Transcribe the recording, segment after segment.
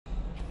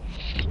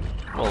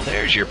Well,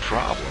 there's your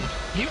problem.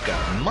 You've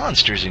got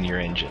monsters in your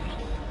engine.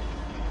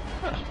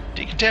 Huh.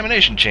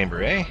 Decontamination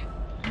chamber, eh?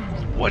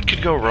 What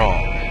could go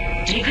wrong?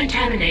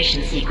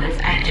 Decontamination sequence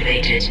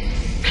activated.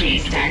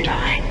 Please stand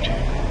by.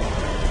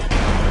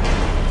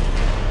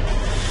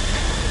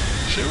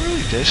 Is it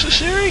really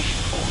necessary?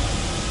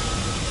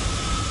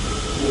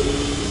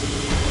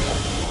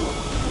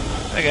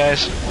 Hi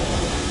guys.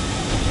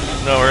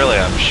 No, really,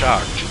 I'm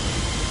shocked.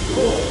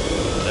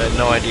 I had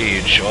no idea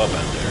you'd show up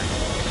out there.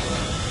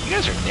 You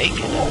guys are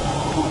naked.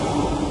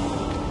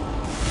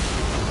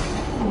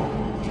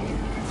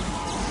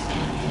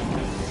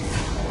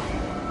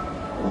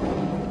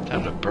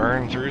 Time to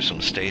burn through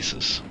some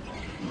stasis.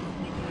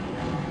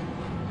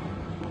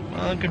 Come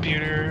on,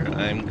 computer,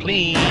 I'm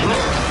clean.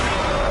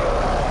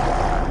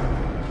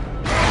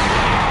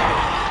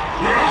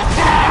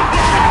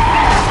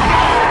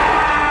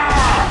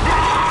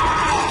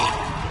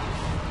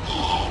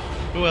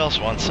 Who else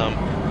wants some?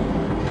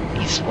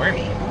 He's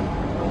squirmy.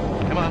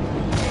 Come on.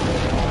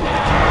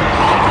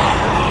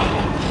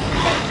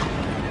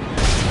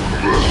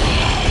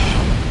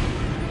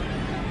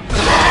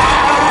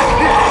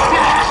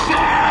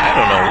 I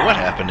don't know what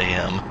happened to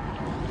him.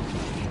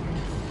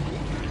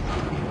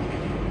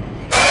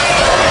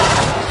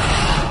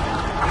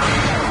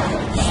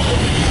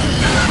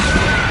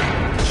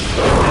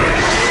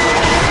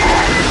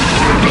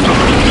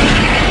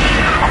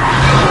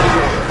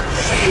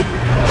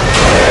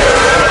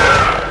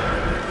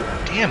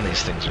 Damn,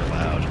 these things are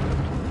loud.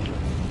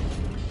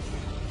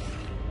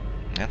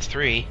 That's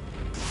 3.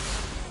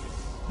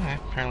 Alright,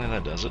 apparently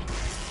that does it.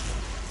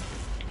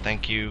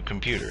 Thank you,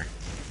 computer.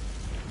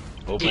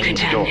 Open the door.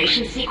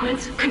 Decontamination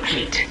sequence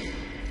complete.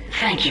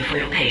 Thank you for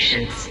your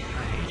patience. I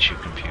hate you,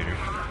 computer.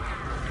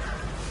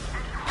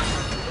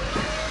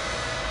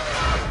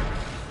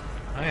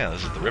 Oh yeah,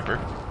 this is the Ripper.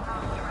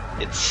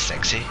 It's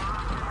sexy. I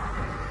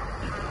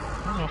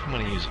don't know if I'm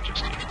going to use it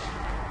just yet.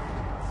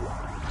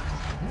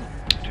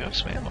 I do have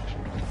some ammo for it.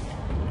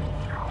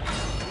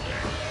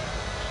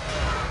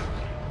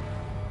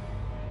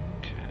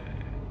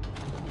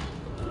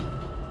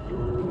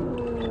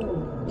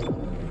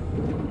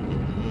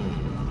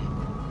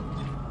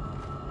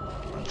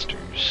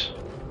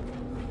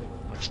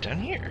 Down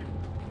here.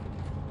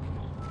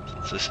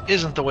 Since this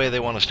isn't the way they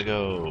want us to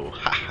go.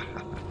 Ha ha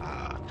ha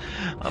ha.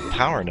 A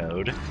power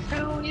node?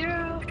 Hell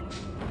yeah.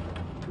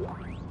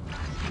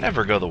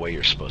 Never go the way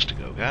you're supposed to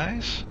go,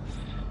 guys.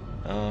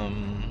 I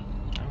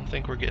don't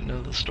think we're getting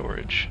into the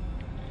storage.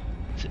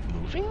 Is it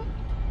moving?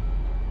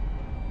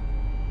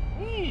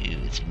 Ew,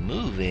 it's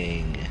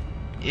moving.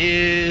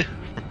 Ew.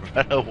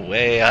 Run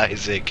away,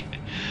 Isaac.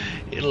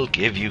 It'll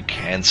give you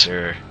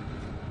cancer.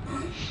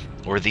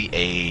 Or the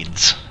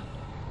AIDS.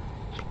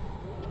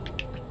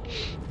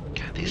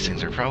 These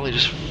things are probably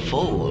just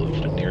full of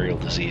venereal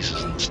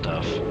diseases and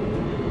stuff.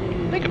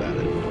 Think about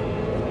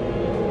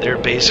it. They're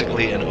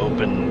basically an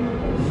open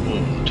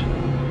wound.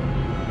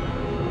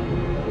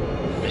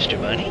 Mr.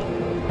 Bunny?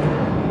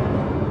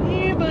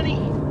 Here, Bunny.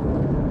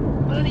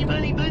 Bunny,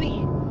 Bunny,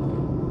 Bunny.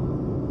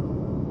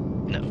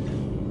 No.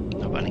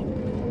 No Bunny.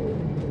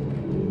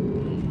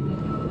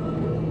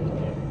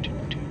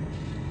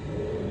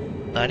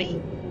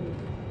 Bunny?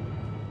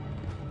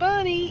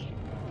 Bunny?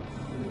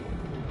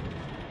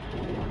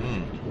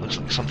 Looks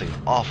like something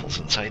awful's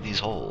inside these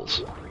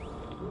holes.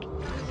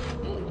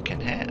 Look, it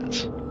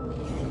has.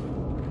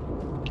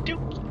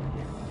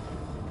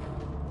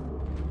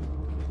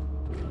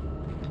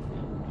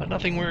 But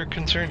nothing we're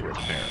concerned with,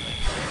 apparently.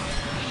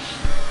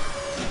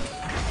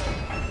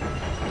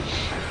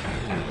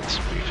 Let's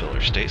refill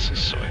our stasis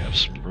so I have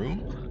some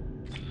room.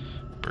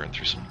 Burn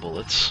through some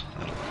bullets.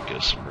 That'll give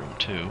us some room,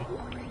 too.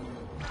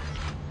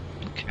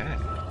 Okay,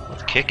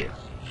 let's kick it.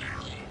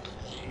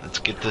 Let's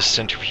get this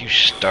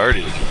centrifuge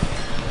started again.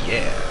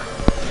 Yeah.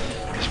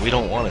 Because we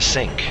don't want to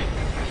sink.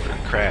 Or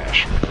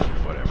crash. Or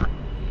whatever.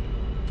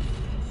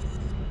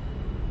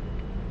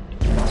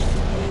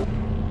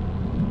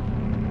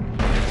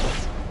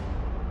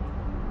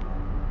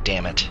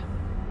 Damn it.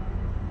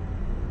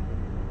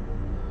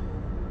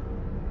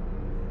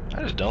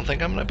 I just don't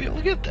think I'm going to be able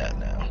to get that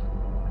now.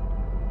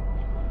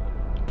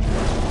 I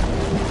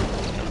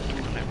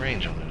don't have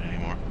range on it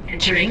anymore.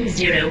 Entering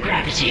zero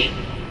gravity.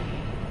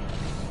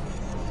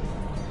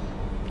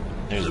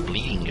 There's a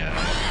bleeding guy.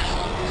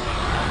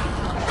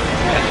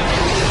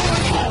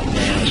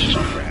 Man, that's just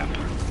crap.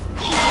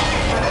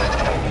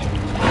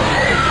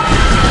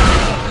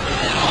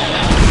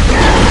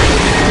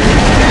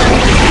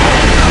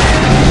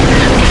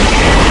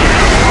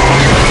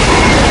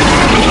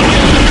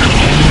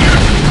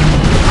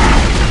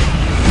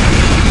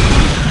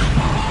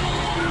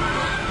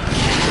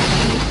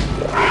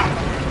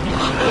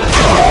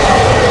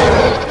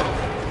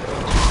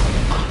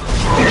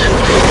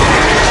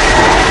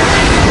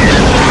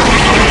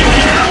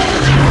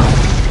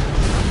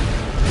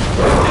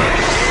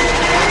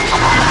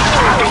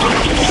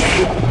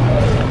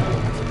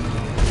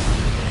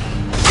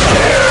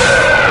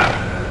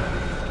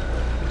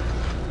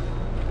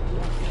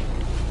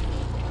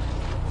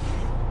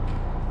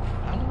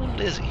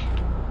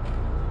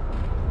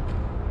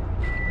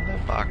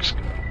 the box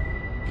go?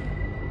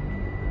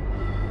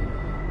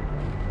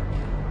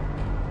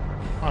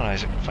 Come on,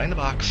 Isaac. Find the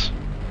box.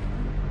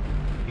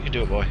 You can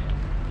do it, boy.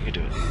 You can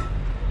do it.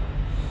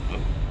 Oh,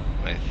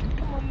 I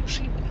think I'm on the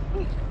ceiling.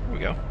 Ooh, there we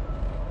go.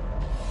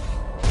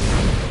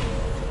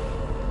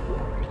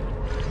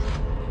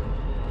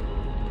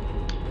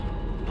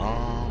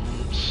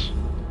 Bombs.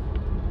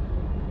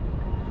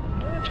 I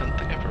don't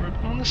think I've ever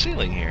been on the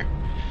ceiling here.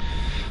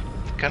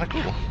 It's kind of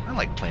cool. I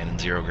like playing in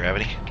zero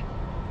gravity.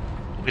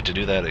 We'll get to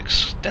do that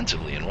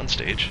extensively in one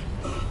stage.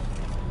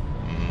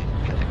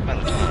 Can't think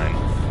about a time.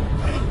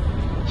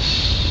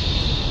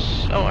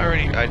 Oh,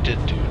 I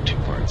did do 2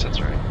 parts,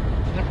 that's right.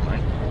 Never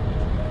mind.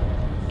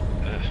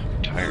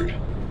 I'm tired.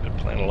 Been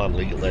playing a lot of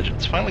League of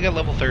Legends. Finally got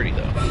level 30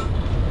 though.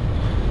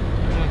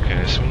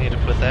 Okay, so we need to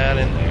put that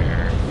in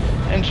there.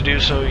 And to do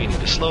so, you need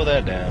to slow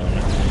that down,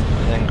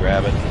 and then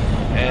grab it,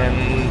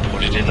 and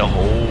put it in the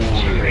hole.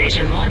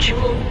 Generator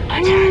module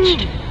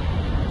attached.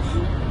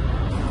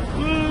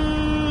 Woo!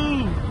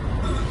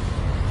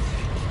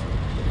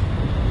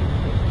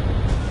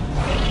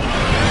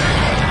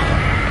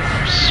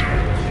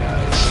 Smart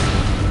guys.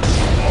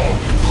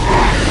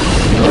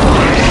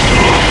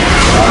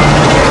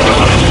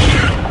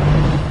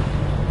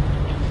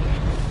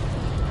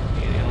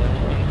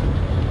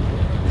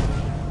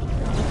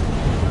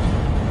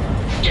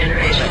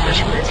 Generator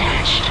module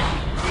attached.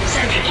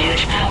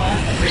 Centrifuge power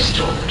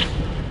restored.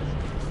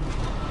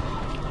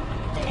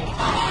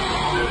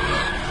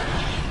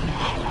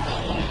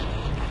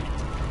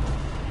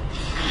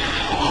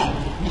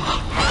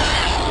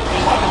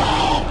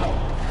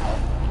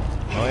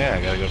 Oh yeah,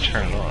 I gotta go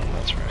turn it on,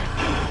 that's right.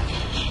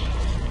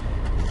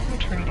 Go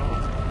turn it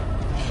on.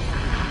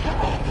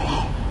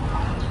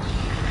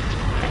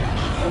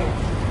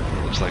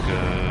 Looks like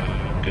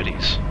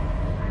goodies.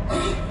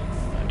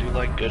 I do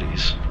like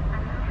goodies.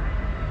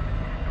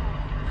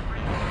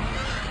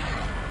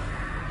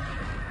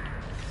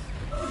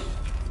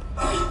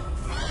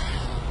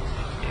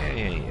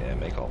 Yeah,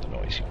 make all the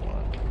noise you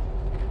want.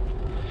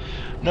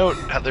 Note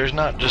how there's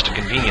not just a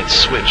convenient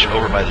switch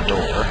over by the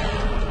door.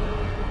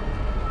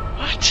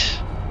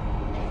 What?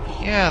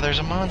 Yeah, there's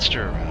a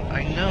monster around.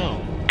 I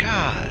know.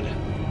 God.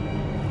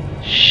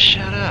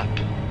 Shut up.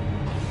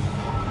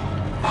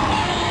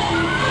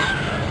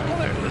 Oh,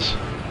 there it is.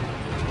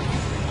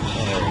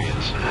 Oh, there he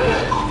is.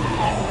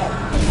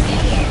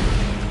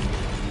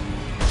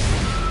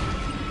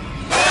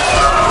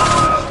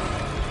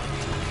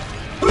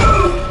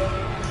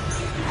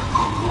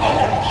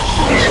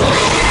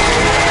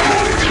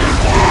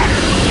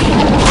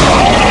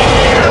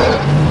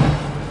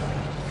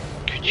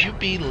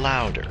 Be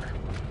louder.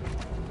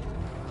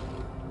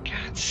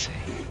 God's sake,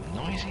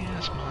 noisy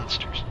ass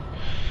monsters.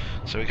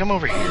 So we come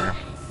over here,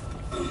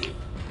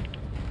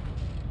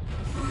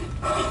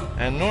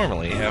 and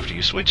normally after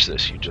you switch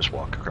this, you just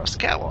walk across the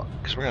catwalk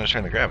because we're going to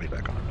turn the gravity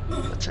back on.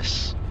 What's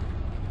this?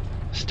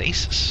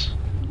 Stasis.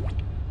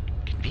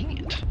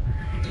 Convenient.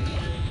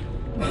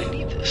 I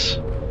need this.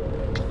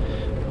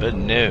 But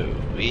no,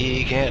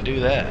 we can't do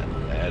that.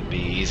 That'd be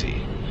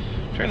easy.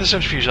 Turn the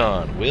centrifuge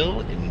on. We'll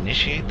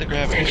initiate the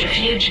gravity.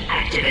 Centrifuge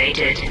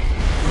activated.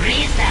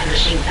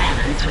 Re-establishing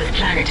balance with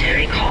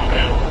planetary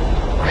cargo.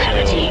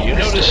 Gravity so you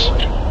notice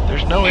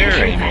there's no air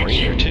anymore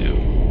here too.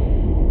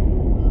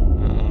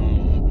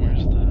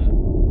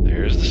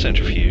 There's the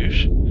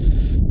centrifuge.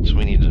 So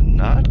we need to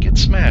not get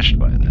smashed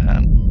by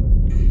that.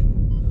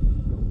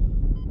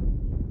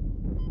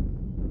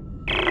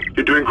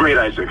 You're doing great,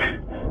 Isaac.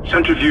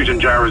 Centrifuge and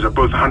gyros are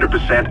both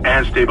 100%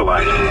 and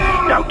stabilized.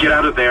 Now get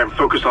out of there and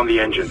focus on the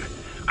engine.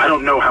 I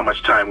don't know how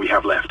much time we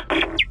have left.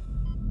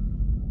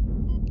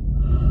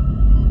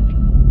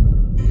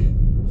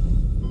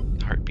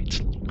 Heartbeat's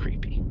a little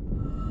creepy.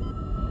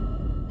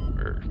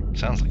 Or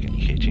sounds like an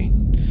EKG.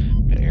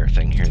 An air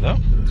thing here though.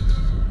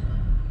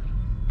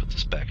 Put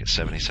this back at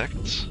 70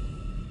 seconds.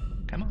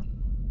 Come on.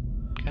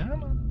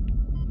 Come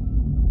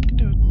on. You can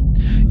do it.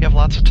 You have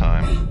lots of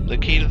time. The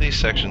key to these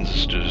sections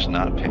is to just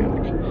not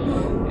panic.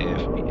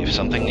 If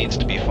something needs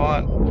to be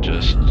fought,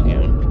 just, you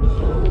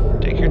know,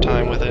 take your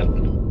time with it.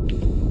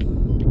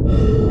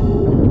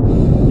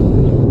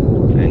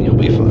 And you'll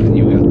be fine.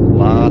 You've got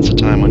lots of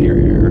time on your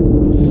air.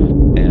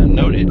 And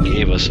note, it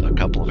gave us a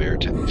couple of air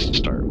tanks to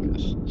start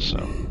with. So,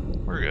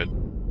 we're good.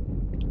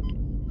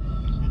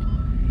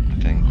 I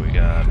think we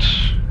got...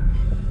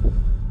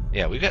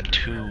 Yeah, we've got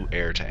 2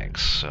 air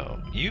tanks.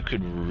 So, you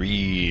could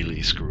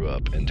really screw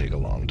up and take a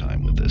long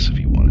time with this if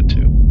you wanted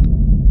to.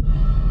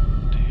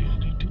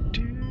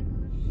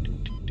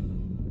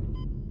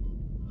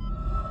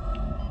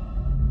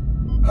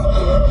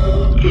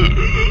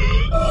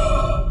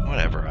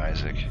 Whatever,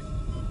 Isaac.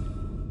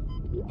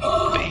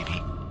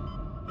 Baby.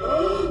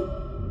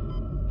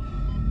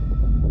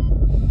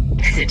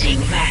 Exiting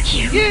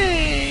vacuum.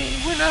 Yay!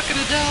 We're not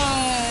gonna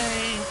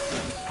die!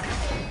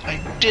 I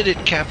did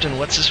it, Captain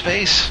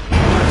What's-His-Face!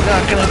 We're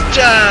not gonna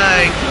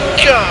die!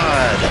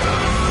 God!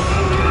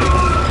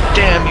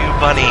 Damn you,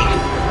 Bunny!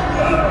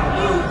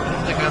 I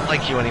don't think I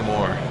like you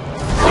anymore.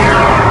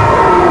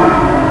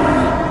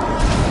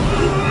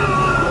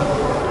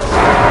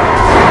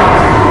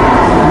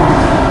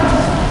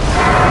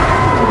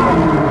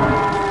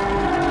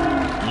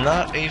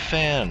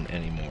 fan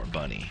anymore,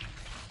 bunny.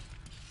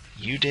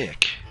 You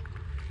dick.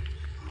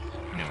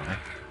 Anyway.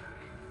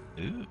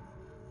 Ooh.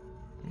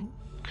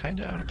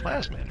 Kinda out of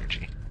plasma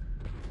energy.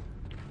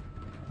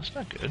 That's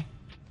not good.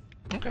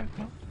 Okay,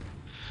 well.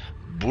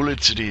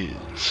 Bullets it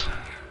is.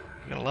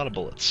 Got a lot of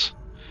bullets.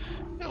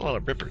 Got a lot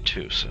of Ripper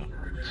too, so.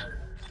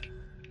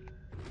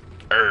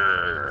 I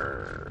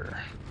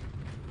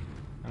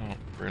don't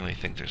really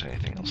think there's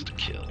anything else to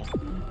kill.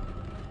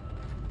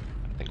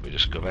 I think we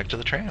just go back to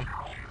the tram.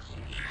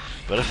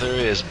 But if there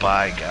is,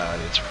 by God,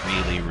 it's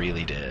really,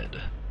 really dead.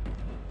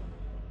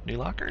 New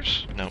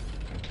lockers? Nope.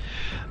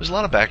 There's a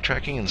lot of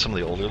backtracking in some of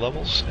the older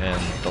levels,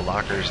 and the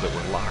lockers that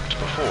were locked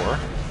before,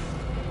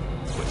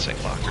 quit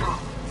saying locker,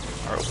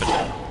 are open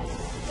now.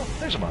 Oh,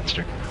 there's a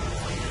monster.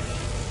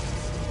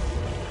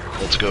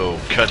 Let's go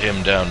cut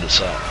him down to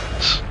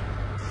size.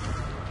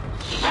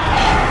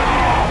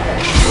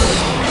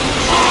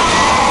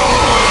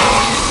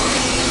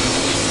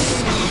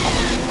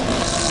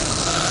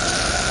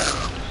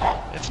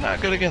 It's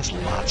not good against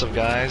lots of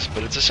guys,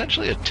 but it's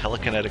essentially a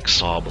telekinetic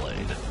saw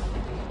blade.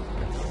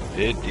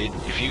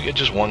 If you get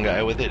just one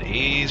guy with it,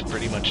 he's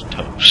pretty much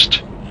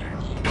toast.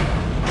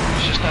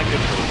 It's just not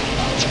good for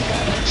lots of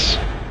guys.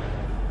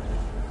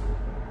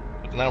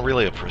 It's not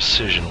really a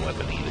precision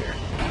weapon either,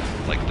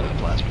 like the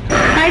plasma cutter.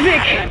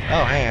 Isaac!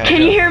 Oh, hey.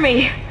 Can you hear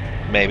me?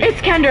 Maybe.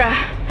 It's Kendra.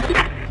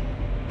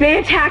 They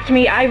attacked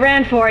me, I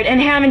ran for it, and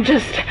Hammond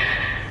just...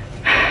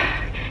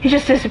 he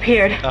just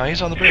disappeared. Oh,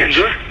 he's on the bridge.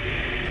 Kendra?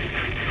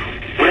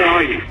 Where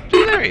are you?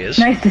 There he is.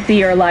 Nice to see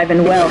you're alive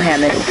and well,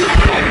 Hammond.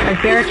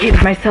 I've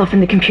barricaded myself in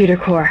the computer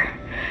core.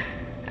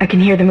 I can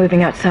hear them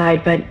moving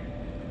outside, but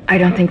I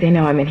don't think they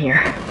know I'm in here.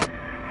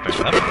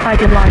 I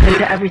can launch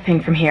into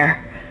everything from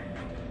here.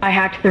 I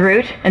hacked the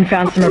route and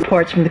found some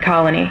reports from the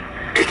colony.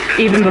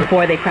 Even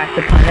before they cracked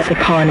the planet, the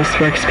colonists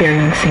were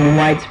experiencing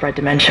widespread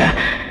dementia.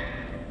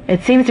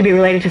 It seems to be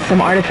related to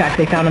some artifact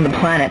they found on the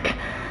planet.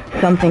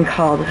 Something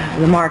called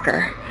the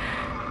Marker.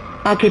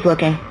 I'll keep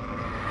looking.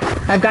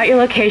 I've got your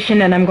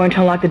location, and I'm going to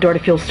unlock the door to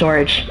fuel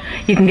storage.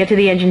 You can get to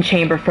the engine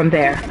chamber from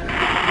there.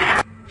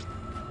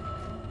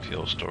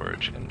 Fuel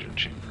storage, engine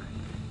chamber.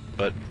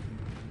 But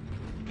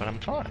I'm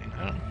fine.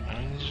 I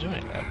don't need to do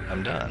anything.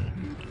 I'm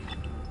done.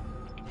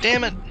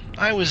 Damn it!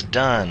 I was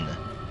done.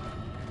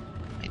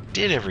 I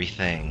did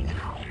everything.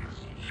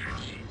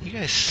 You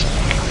guys suck.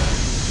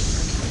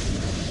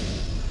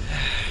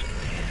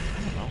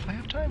 I don't know if I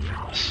have time for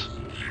this.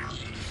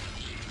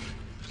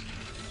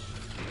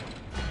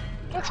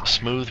 That's a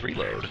smooth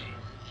reload.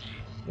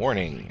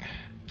 Warning.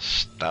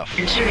 Stuff.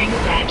 Entering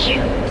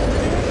vacuum.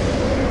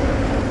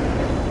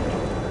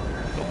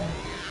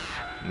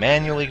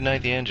 Manually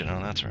ignite the engine.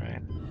 Oh, that's right.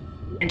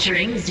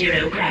 Entering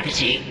zero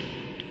gravity.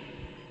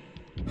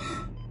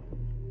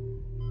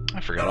 I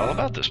forgot all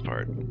about this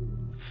part.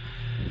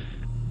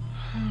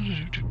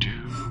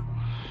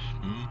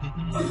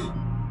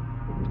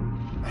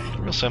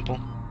 Real simple.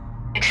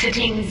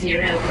 Exiting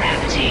zero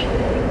gravity.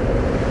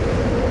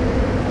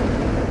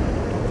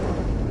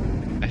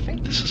 I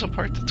think this is a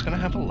part that's going to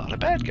have a lot of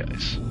bad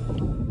guys.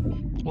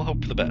 We'll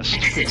hope for the best.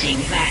 Exiting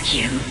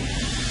vacuum.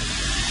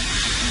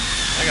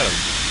 I got a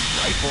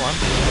rifle on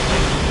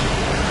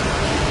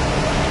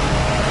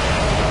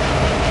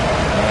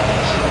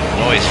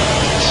noise.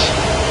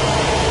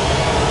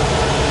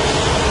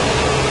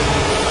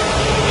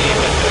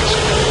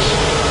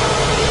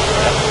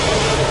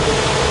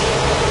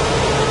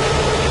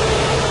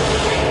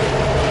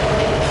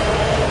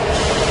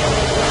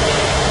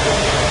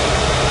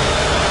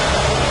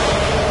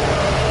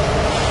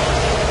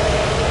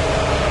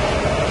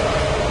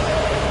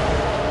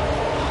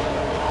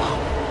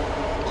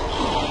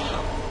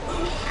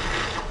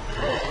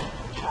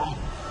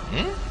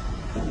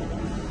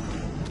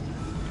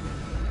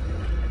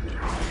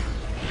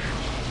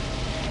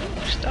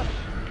 Stuff.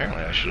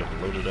 Apparently I should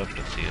have loaded up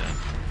with the,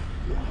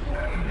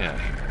 yeah.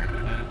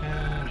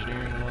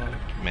 Engineering log.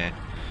 Meh.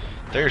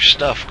 There's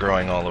stuff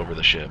growing all over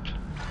the ship.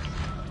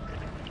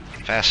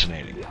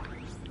 Fascinating.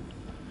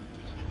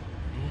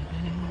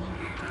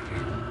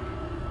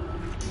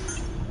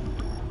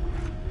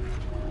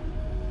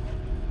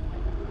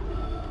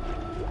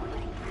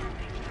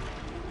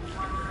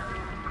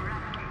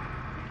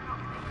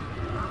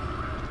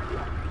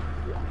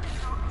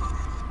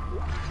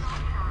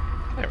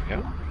 There we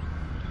go.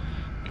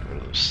 Get rid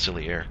of those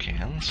silly air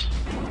cans.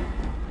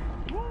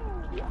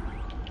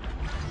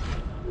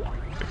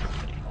 Ripper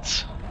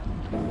blades.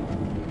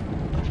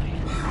 Lovely.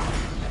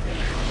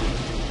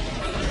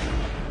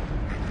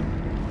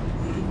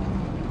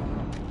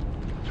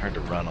 Hard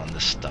to run on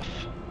this stuff.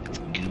 It's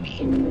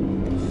gooey.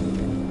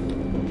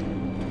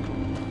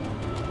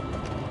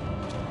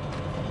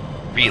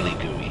 Really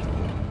gooey.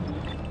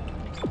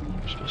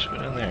 We're supposed to go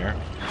down there.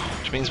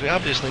 Which means we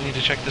obviously need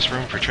to check this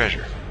room for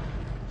treasure.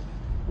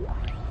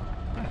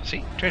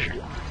 See? Treasure.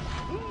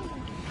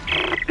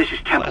 This is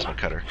Temple. Plasma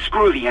cutter.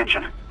 Screw the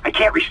engine. I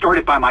can't restart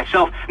it by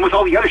myself, and with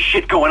all the other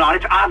shit going on,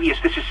 it's obvious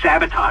this is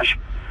sabotage.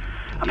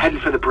 I'm heading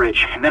for the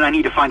bridge, and then I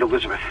need to find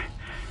Elizabeth.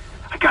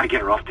 I gotta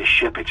get her off this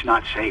ship. It's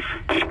not safe.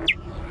 Okay.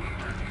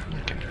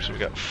 So we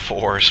got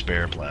 4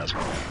 spare plasma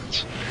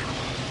rounds.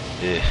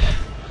 Ugh.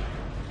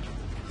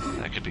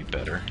 That could be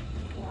better.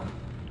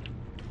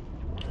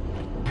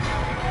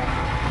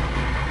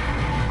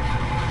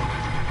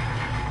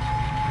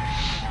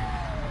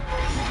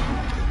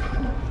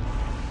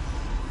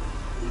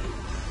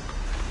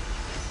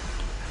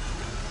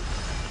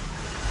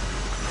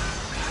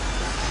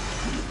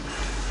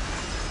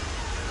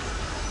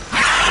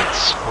 It's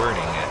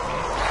squirting at me.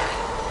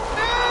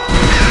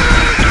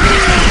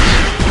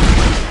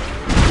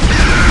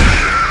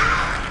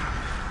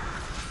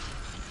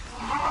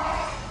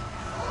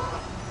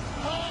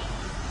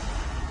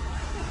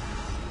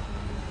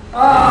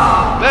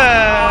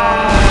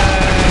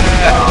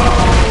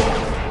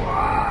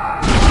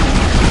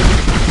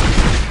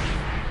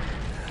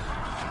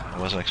 I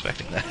wasn't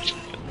expecting that.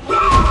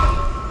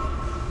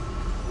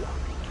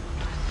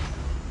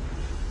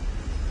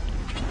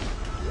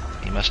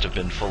 He must have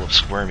been full of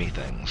squirmy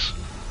things.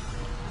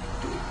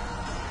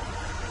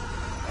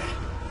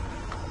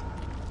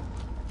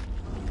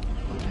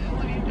 What the hell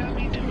have you got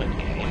me doing,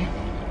 game?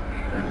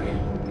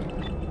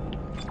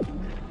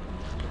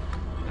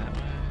 That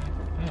way?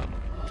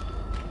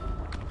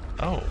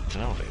 Oh, it's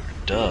an elevator.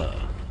 Duh.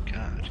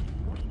 God.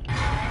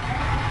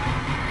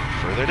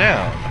 Further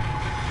down.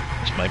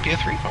 This might be a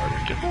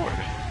 3-parter. Good lord.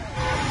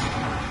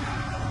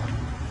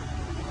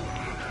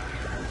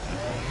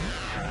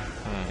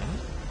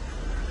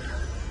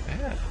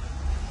 Yeah.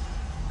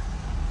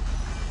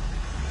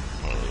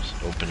 One of those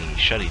openy,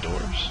 shutty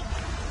doors.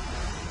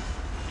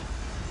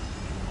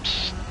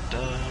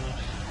 Stuff.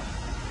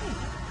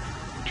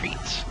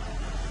 Treats.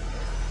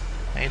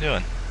 How you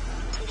doing?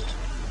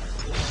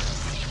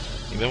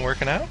 You been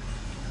working out?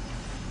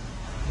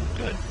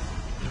 Good.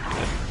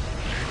 Good.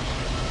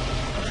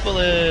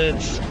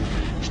 Bullets!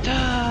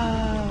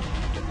 Stuff!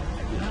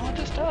 I want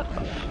the stuff.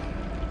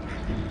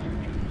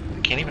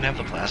 I can't even have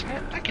the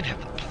plasma? I can have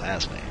the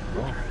plasma.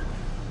 Ooh,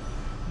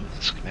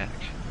 the schematic.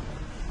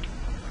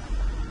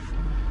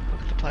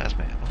 Look at the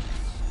plasma.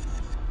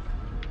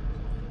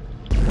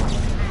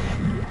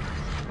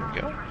 There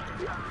we go.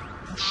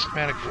 That's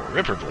schematic for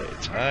Ripper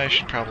Blades. I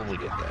should probably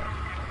get that.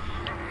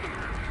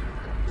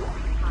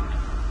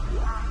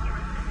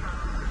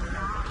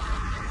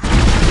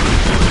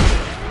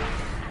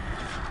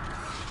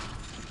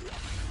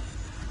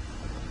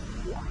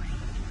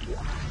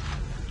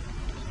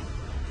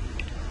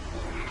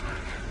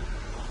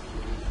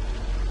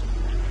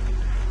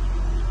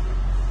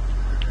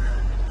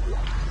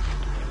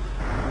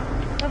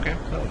 Okay,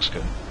 that looks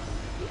good.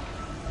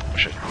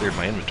 Wish I cleared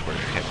my inventory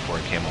before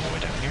I came all the way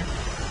down here.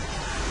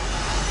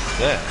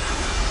 There.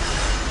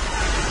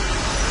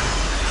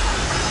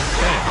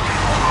 Okay.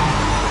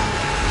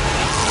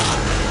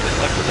 Good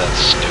luck with that,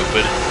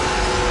 stupid.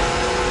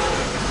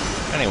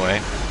 Anyway,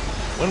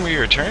 when we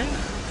return,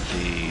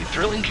 the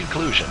thrilling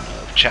conclusion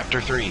of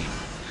Chapter 3.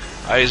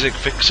 Isaac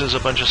fixes a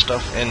bunch of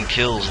stuff and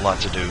kills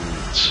lots of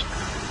dudes.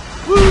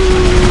 Woo!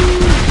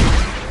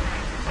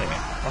 Anyway,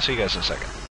 I'll see you guys in a second.